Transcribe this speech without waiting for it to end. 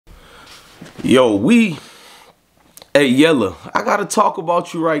Yo, hey Yella, I gotta talk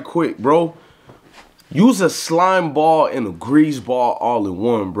about you right quick, bro. Use a slime ball and a grease ball all in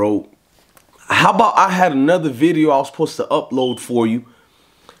one, bro. How about I had another video I was supposed to upload for you,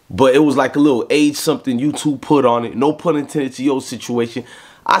 but it was like a little age something YouTube put on it. No pun intended to your situation.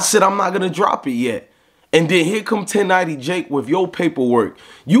 I said I'm not gonna drop it yet. And then here come 1090 Jake with your paperwork.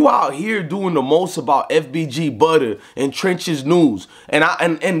 You out here doing the most about FBG Butter and Trenches News.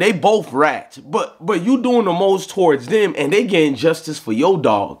 And they both rats. But you doing the most towards them and they getting justice for your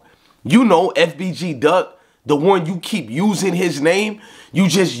dog. You know FBG Duck, the one you keep using his name. You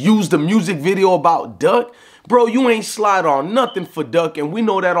just used the music video about Duck. Bro, you ain't slide on nothing for Duck, and we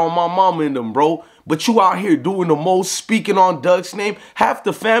know that on my mama and them, bro. But you out here doing the most, speaking on Duck's name. Half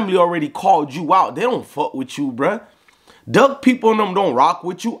the family already called you out. They don't fuck with you, bruh. Duck people and them don't rock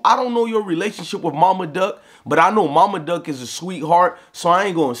with you. I don't know your relationship with Mama Duck, but I know Mama Duck is a sweetheart, so I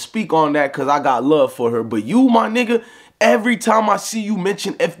ain't gonna speak on that because I got love for her. But you, my nigga, every time I see you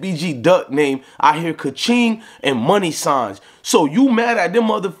mention FBG Duck name, I hear ka-ching and money signs. So you mad at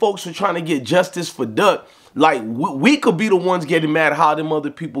them other folks for trying to get justice for Duck. Like, we could be the ones getting mad how them other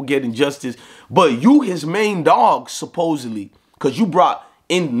people getting justice. But you his main dog, supposedly. Because you brought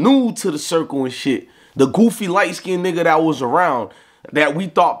in new to the circle and shit. The goofy light-skinned nigga that was around that we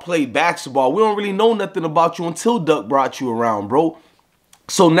thought played basketball. We don't really know nothing about you until Duck brought you around, bro.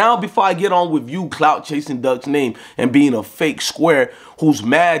 So now before I get on with you clout chasing Duck's name and being a fake square who's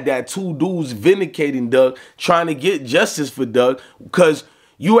mad that two dudes vindicating Duck, trying to get justice for Duck, because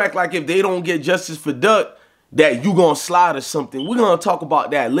you act like if they don't get justice for Duck, that you gonna slide or something. We're gonna talk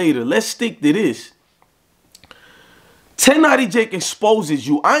about that later. Let's stick to this. 1090 Jake exposes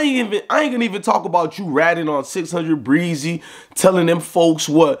you. I ain't gonna even talk about you ratting on 600 Breezy, telling them folks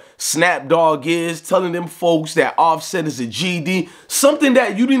what Snapdog is, telling them folks that Offset is a GD, something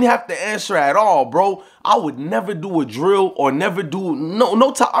that you didn't have to answer at all, bro. I would never do a drill or never do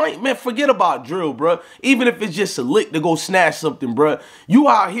no time. Man, forget about drill, bro. Even if it's just a lick to go snatch something, bro. You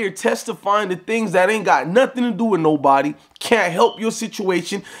out here testifying to things that ain't got nothing to do with nobody. Can't help your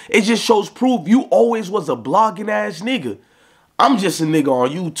situation. It just shows proof you always was a blogging ass nigga. I'm just a nigga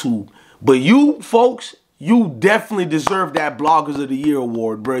on YouTube. But you folks, you definitely deserve that Bloggers of the Year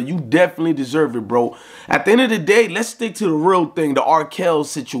award, bro. You definitely deserve it, bro. At the end of the day, let's stick to the real thing, the R. Kelly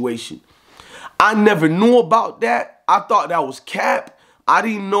situation. I never knew about that. I thought that was cap. I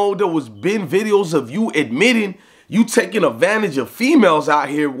didn't know there was been videos of you admitting you taking advantage of females out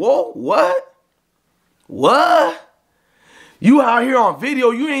here. Whoa, what? What? You out here on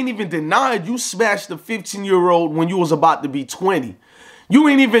video, you ain't even denied you smashed a 15-year-old when you was about to be 20. You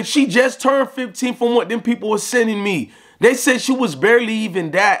ain't even, she just turned 15 from what them people were sending me. They said she was barely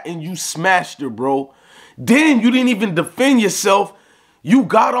even that and you smashed her, bro. Then you didn't even defend yourself. You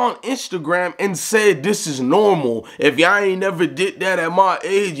got on Instagram and said this is normal. If y'all ain't never did that at my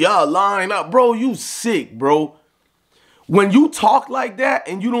age, y'all lying up. Bro, you sick, bro. When you talk like that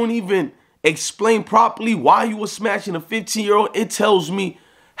and you don't even explain properly why you was smashing a 15-year-old, it tells me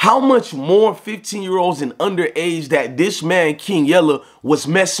how much more 15-year-olds and underage that this man, King Yella, was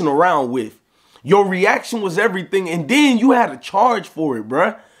messing around with. Your reaction was everything, and then you had a charge for it,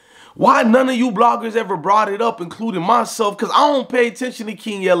 bruh. Why none of you bloggers ever brought it up, including myself? Because I don't pay attention to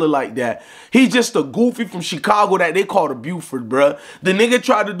King Yella like that. He's just a goofy from Chicago that they called a Buford, bruh. The nigga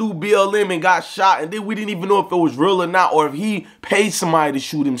tried to do BLM and got shot, and then we didn't even know if it was real or not, or if he paid somebody to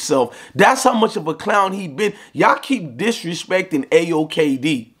shoot himself. That's how much of a clown he been. Y'all keep disrespecting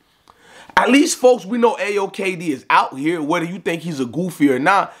AOKD. At least, folks, we know AOKD is out here. Whether you think he's a goofy or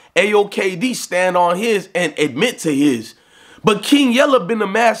not, AOKD stand on his and admit to his. But King Yella been the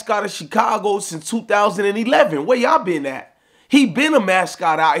mascot of Chicago since 2011. Where y'all been at? He been a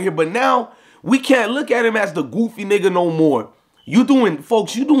mascot out here, but now we can't look at him as the goofy nigga no more. You doing,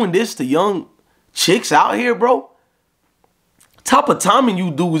 folks, you doing this to young chicks out here, bro? Type of timing you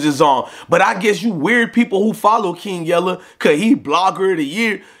dudes is on. But I guess you weird people who follow King Yella, cause he Blogger of the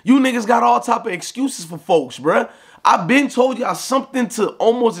Year, you niggas got all type of excuses for folks, bruh. I've been told y'all something to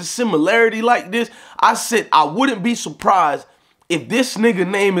almost a similarity like this. I said I wouldn't be surprised if this nigga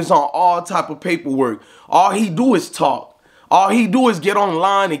name is on all type of paperwork. All he do is talk. All he do is get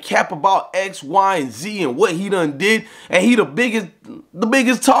online and cap about X, Y, and Z and what he done did. And he the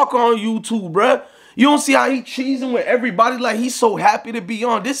biggest talker on YouTube, bruh. You don't see how he cheesing with everybody like he's so happy to be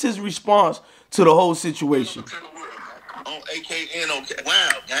on. This is his response to the whole situation. On AKN, okay. Wow,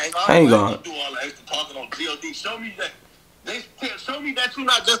 gang. Hang on. Do all that extra talking on GOD. Show me that Show me that you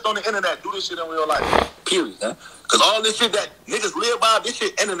not just on the internet. Do this shit in real life. Period, man. Because all this shit that niggas live by, this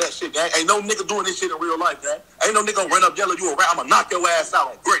shit internet shit, gang. Ain't no nigga doing this shit in real life, gang. Ain't no nigga gonna run up Yella, you a rat. I'm gonna knock your ass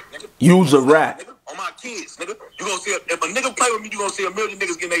out on break, nigga. Use a rat. Nigga, on my kids, nigga. You gonna see, if a nigga play with me, you gonna see a million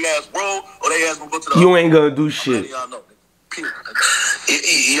niggas getting their ass rolled or they ass gonna go to the... You ain't gonna do shit. Y'all know, period.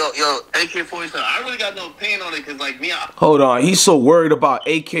 Yo, AK-47. I really got no opinion on it because, like, me, hold on. He's so worried about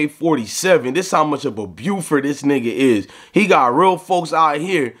AK-47. This how much of a Buford this nigga is. He got real folks out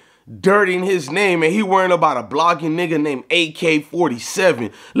here dirtying his name, and he worrying about a blogging nigga named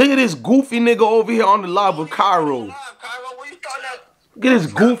AK-47. Look at this goofy nigga over here on the live with Cairo. Look at this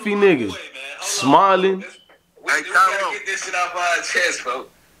goofy nigga. Smiling. Hey, Cairo. Get this shit off our chest, bro.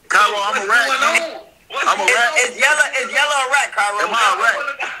 Cairo, I'm a rat. I'm a rat. Is Yella a rat, Cairo? Am I a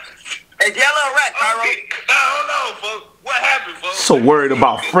rat? Is Yella a rat, Cairo? No, hold on, folks. What happened, folks? So worried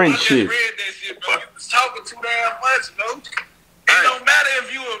about friendship. I just read that shit, bro. You was talking too damn much, bro. It don't matter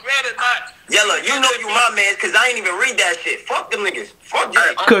if you a rat or not. Yella, you know you my man, because I ain't even read that shit. Fuck them niggas. Fuck you.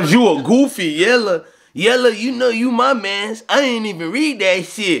 Because you a goofy, Yella. Yella, you know you my mans. I ain't even read that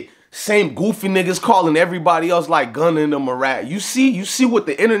shit. Same goofy niggas calling everybody else like gunning them a rat. You see what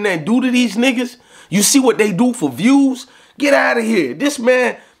the internet do to these niggas? You see what they do for views? Get out of here. This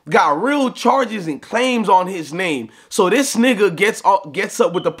man got real charges and claims on his name. So this nigga gets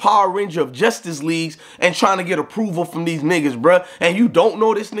up with the Power Ranger of Justice Leagues and trying to get approval from these niggas, bruh. And you don't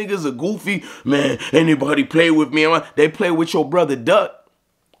know this nigga's a goofy? Man, anybody play with me? They play with your brother Duck.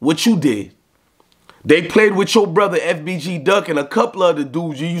 What you did? They played with your brother FBG Duck and a couple of the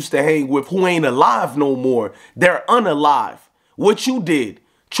dudes you used to hang with who ain't alive no more. They're unalive. What you did?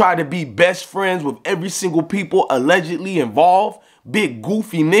 Try to be best friends with every single people allegedly involved. Big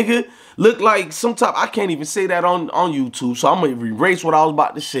goofy nigga. Look like sometimes I can't even say that on YouTube, so I'm gonna erase what I was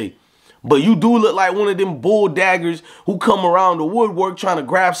about to say. But you do look like one of them bull daggers who come around the woodwork trying to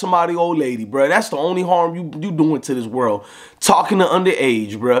grab somebody old lady, bruh. That's the only harm you doing to this world. Talking to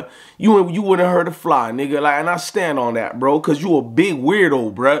underage, bruh. You wouldn't hurt a fly, nigga. Like, and I stand on that, bro, because you a big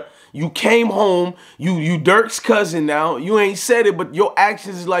weirdo, bruh. You came home, you Dirk's cousin now. You ain't said it, but your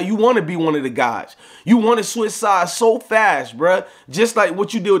actions is like you want to be one of the guys. You want to switch sides so fast, bruh. Just like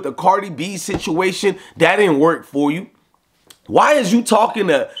what you did with the Cardi B situation, that didn't work for you. Why is you talking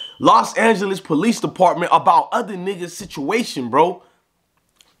to Los Angeles Police Department about other niggas' situation, bro?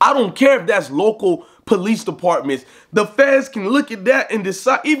 I don't care if that's local police departments. The feds can look at that and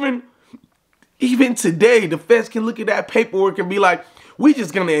decide. Even today, the feds can look at that paperwork and be like, we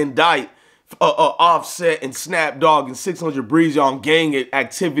just gonna indict Offset and Snap Dogg and 600 Breezy on gang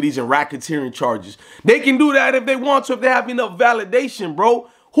activities and racketeering charges. They can do that if they want to, if they have enough validation, bro.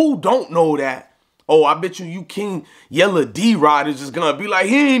 Who don't know that? Oh, I bet you King Yella D-Riders is gonna be like,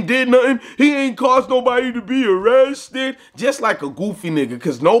 he ain't did nothing. He ain't caused nobody to be arrested. Just like a goofy nigga,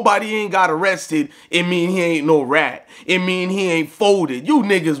 because nobody ain't got arrested. It mean he ain't no rat. It mean he ain't folded. You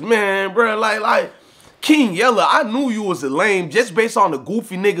niggas, man, bro, like King Yella, I knew you was a lame just based on the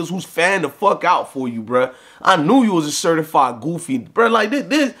goofy niggas who's fan the fuck out for you, bruh. I knew you was a certified goofy, bruh. Like,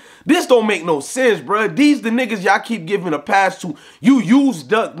 this don't make no sense, bruh. These the niggas y'all keep giving a pass to. You use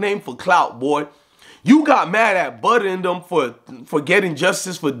Duck name for clout, boy. You got mad at Butter and them for getting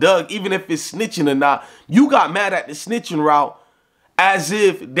justice for Doug, even if it's snitching or not. You got mad at the snitching route as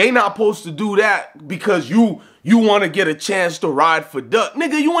if they not supposed to do that because you want to get a chance to ride for Doug.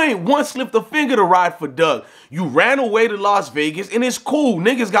 Nigga, you ain't once slipped a finger to ride for Doug. You ran away to Las Vegas, and it's cool.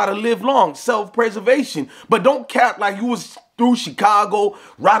 Niggas got to live long. Self-preservation. But don't cap like you was through Chicago,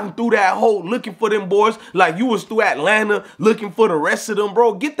 riding through that hole, looking for them boys, like you was through Atlanta, looking for the rest of them,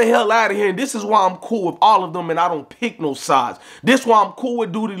 bro. Get the hell out of here. And this is why I'm cool with all of them, and I don't pick no sides. This why I'm cool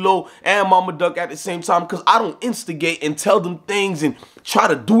with Duty Low and Mama Duck at the same time, because I don't instigate and tell them things and try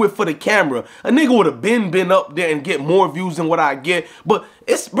to do it for the camera. A nigga would have been up there and get more views than what I get. But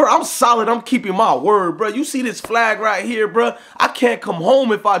bro, I'm solid. I'm keeping my word, bro. You see this flag right here, bro? I can't come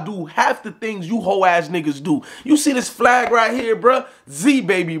home if I do half the things you hoe ass niggas do. You see this flag right here, bro? Z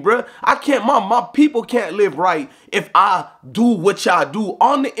baby, bro. I can't. My people can't live right if I do what y'all do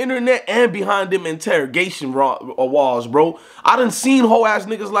on the internet and behind them interrogation walls, bro. I done seen hoe ass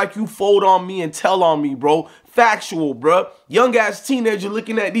niggas like you fold on me and tell on me, bro. Factual, bro. Young ass teenager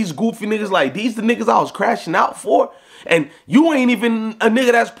looking at these goofy niggas like these the niggas I was crashing out for. And you ain't even a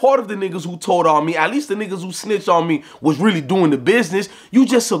nigga that's part of the niggas who told on me. At least the niggas who snitched on me was really doing the business. You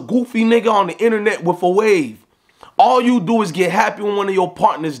just a goofy nigga on the internet with a wave. All you do is get happy when one of your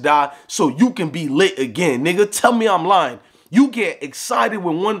partners die so you can be lit again. Nigga, tell me I'm lying. You get excited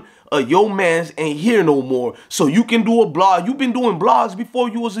when one of your mans ain't here no more so you can do a blog. You've been doing blogs before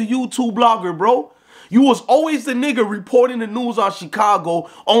you was a YouTube blogger, bro. You was always the nigga reporting the news on Chicago.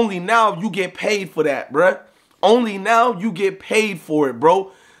 Only now you get paid for that, bruh. Only now you get paid for it,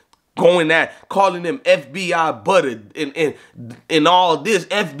 bro. Going at calling them FBI butter and all this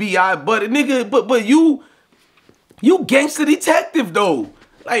FBI butter, nigga. But you gangster detective though.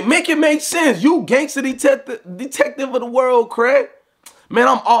 Like, make it make sense. You gangster detective of the world, Craig. Man,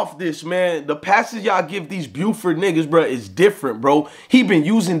 I'm off this, man. The passage y'all give these Buford niggas, bro, is different, bro. He been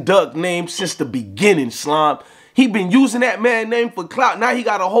using Duck name since the beginning, Slime. He been using that man name for clout. Now he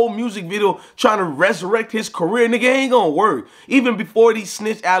got a whole music video trying to resurrect his career. Nigga, ain't gonna work. Even before these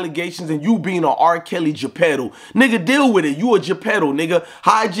snitch allegations and you being an R. Kelly Geppetto. Nigga, deal with it. You a Geppetto, nigga.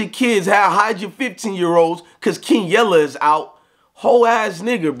 Hide your kids. Hide your 15-year-olds because King Yella is out. Whole ass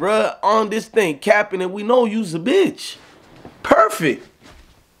nigga, bruh, on this thing capping it. We know you's a bitch. Perfect.